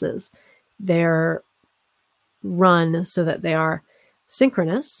classes, they're run so that they are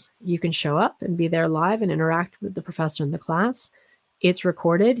synchronous. You can show up and be there live and interact with the professor in the class. It's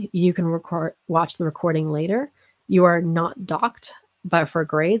recorded. You can watch the recording later. You are not docked for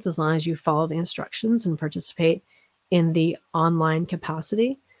grades as long as you follow the instructions and participate in the online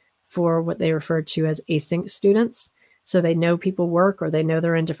capacity for what they refer to as async students. So they know people work, or they know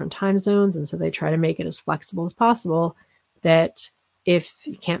they're in different time zones. And so they try to make it as flexible as possible, that if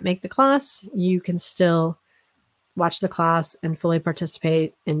you can't make the class, you can still watch the class and fully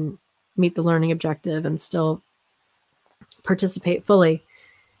participate and meet the learning objective and still participate fully.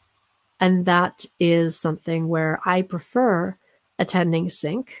 And that is something where I prefer attending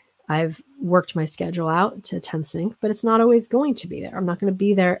sync. I've worked my schedule out to attend sync, but it's not always going to be there. I'm not going to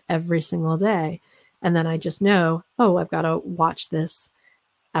be there every single day. And then I just know, oh, I've got to watch this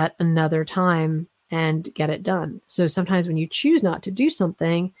at another time and get it done. So sometimes when you choose not to do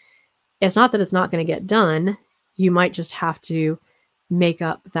something, it's not that it's not going to get done. You might just have to make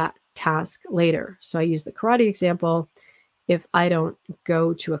up that task later. So I use the karate example. If I don't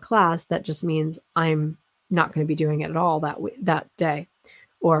go to a class, that just means I'm not going to be doing it at all that day.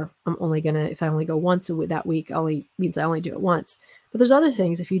 Or if I only go once that week, only means I only do it once. But there's other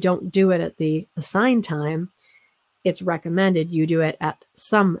things. If you don't do it at the assigned time, it's recommended you do it at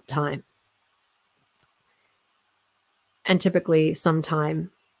some time. And typically sometime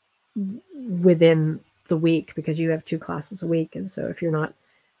within the week, because you have 2 classes a week. And so if you're not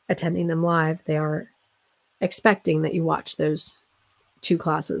attending them live, they are expecting that you watch those 2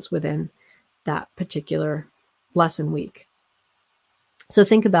 classes within that particular lesson week. So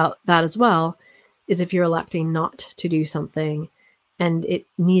think about that as well, is if you're electing not to do something and it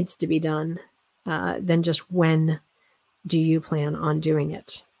needs to be done, then just when do you plan on doing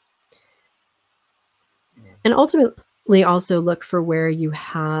it? And ultimately also look for where you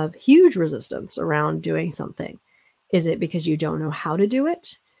have huge resistance around doing something. Is it because you don't know how to do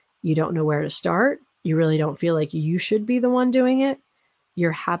it? You don't know where to start? You really don't feel like you should be the one doing it?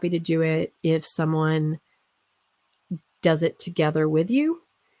 You're happy to do it if someone does it together with you.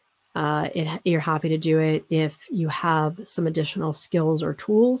 You're happy to do it if you have some additional skills or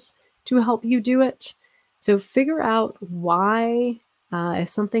tools to help you do it. So figure out why, if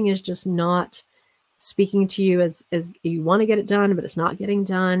something is just not speaking to you as you want to get it done, but it's not getting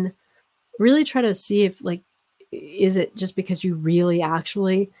done, really try to see if, like, is it just because you really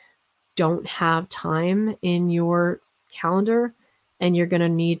actually don't have time in your calendar and you're going to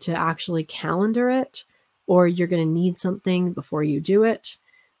need to actually calendar it, or you're going to need something before you do it.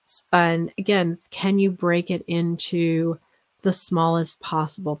 And again, can you break it into the smallest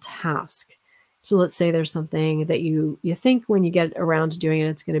possible task? So let's say there's something that you think when you get around to doing it,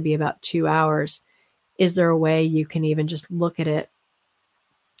 it's going to be about 2 hours. Is there a way you can even just look at it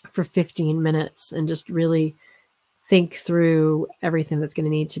for 15 minutes and just really think through everything that's going to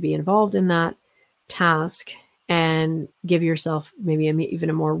need to be involved in that task, and give yourself maybe even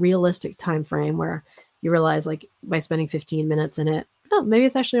a more realistic time frame where you realize, like, by spending 15 minutes in it, oh, maybe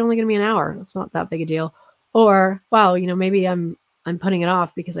it's actually only going to be an hour. It's not that big a deal. Or, wow, maybe I'm putting it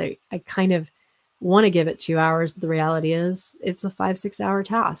off because I kind of want to give it 2 hours, but the reality is it's a 5-6 hour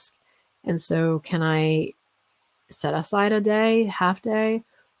task. And so can I set aside a day, half day,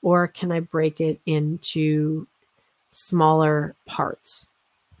 or can I break it into smaller parts?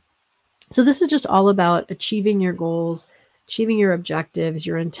 So this is just all about achieving your goals, achieving your objectives,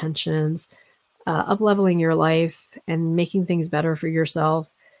 your intentions, up-leveling your life and making things better for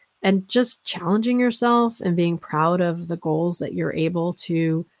yourself, and just challenging yourself and being proud of the goals that you're able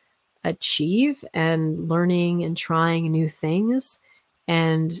to achieve, and learning and trying new things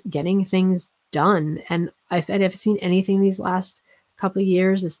and getting things done. And if I've seen anything these last couple of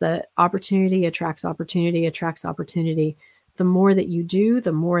years, is that opportunity attracts opportunity attracts opportunity. The more that you do,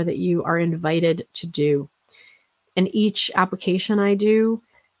 the more that you are invited to do. And each application I do,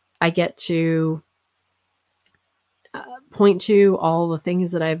 I get to point to all the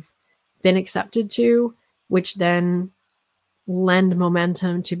things that I've been accepted to, which then lend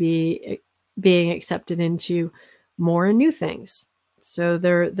momentum to being accepted into more and new things. So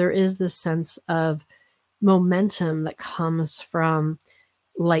there is this sense of momentum that comes from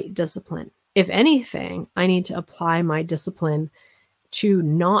light discipline. If anything, I need to apply my discipline to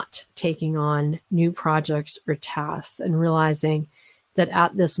not taking on new projects or tasks, and realizing that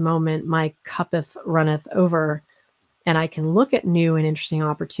at this moment my cuppeth runneth over, and I can look at new and interesting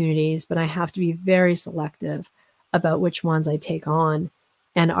opportunities, but I have to be very selective about which ones I take on,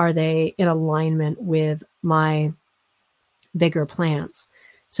 and are they in alignment with my bigger plans.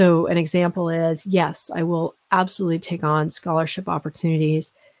 So an example is, yes, I will absolutely take on scholarship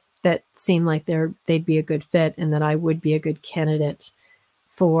opportunities that seem like they'd be a good fit, and that I would be a good candidate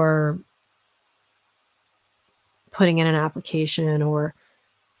for putting in an application, or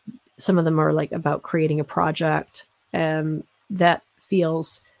some of them are like about creating a project that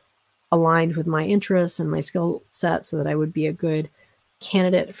feels aligned with my interests and my skill set, so that I would be a good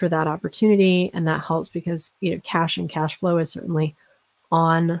candidate for that opportunity. And that helps because, cash and cash flow is certainly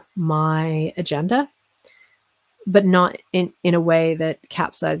on my agenda, but not in a way that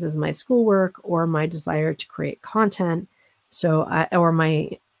capsizes my schoolwork or my desire to create content. So or my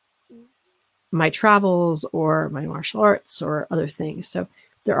travels or my martial arts or other things. So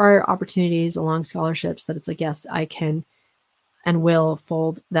there are opportunities along scholarships that it's like, yes, I can and will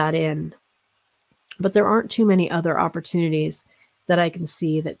fold that in. But there aren't too many other opportunities that I can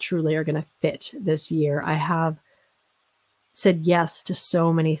see that truly are going to fit this year. I have said yes to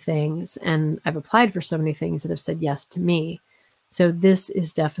so many things, and I've applied for so many things that have said yes to me. So this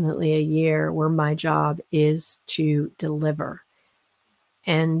is definitely a year where my job is to deliver.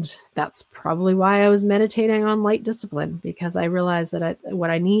 And that's probably why I was meditating on light discipline, because I realized that what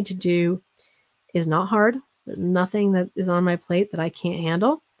I need to do is not hard. There's nothing that is on my plate that I can't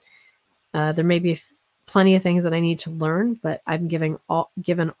handle. There may be plenty of things that I need to learn, but I'm given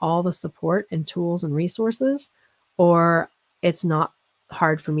all the support and tools and resources, or it's not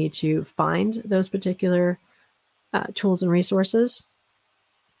hard for me to find those particular tools and resources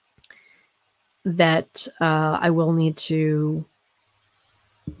that I will need to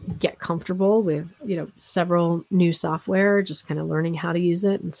get comfortable with, several new software, just kind of learning how to use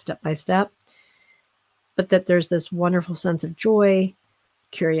it and step by step. But that there's this wonderful sense of joy,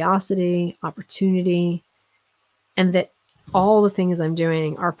 curiosity, opportunity, and that all the things I'm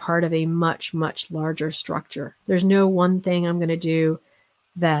doing are part of a much, much larger structure. There's no one thing I'm going to do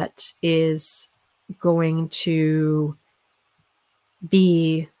that is going to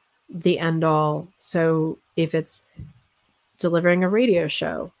be the end all. So if it's delivering a radio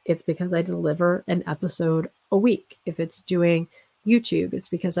show, it's because I deliver an episode a week. If it's doing YouTube, it's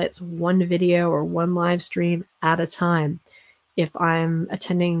because it's one video or one live stream at a time. If I'm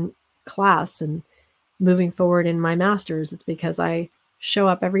attending class and moving forward in my master's, it's because I show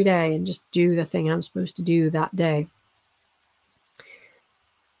up every day and just do the thing I'm supposed to do that day.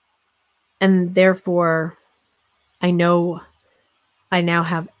 And therefore, I know I now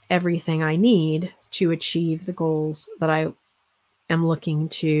have everything I need to achieve the goals that I am looking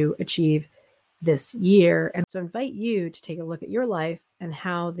to achieve this year. And so I invite you to take a look at your life and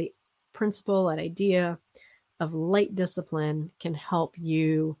how the principle and idea of light discipline can help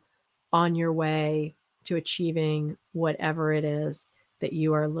you on your way to achieving whatever it is that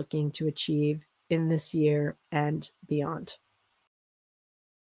you are looking to achieve in this year and beyond.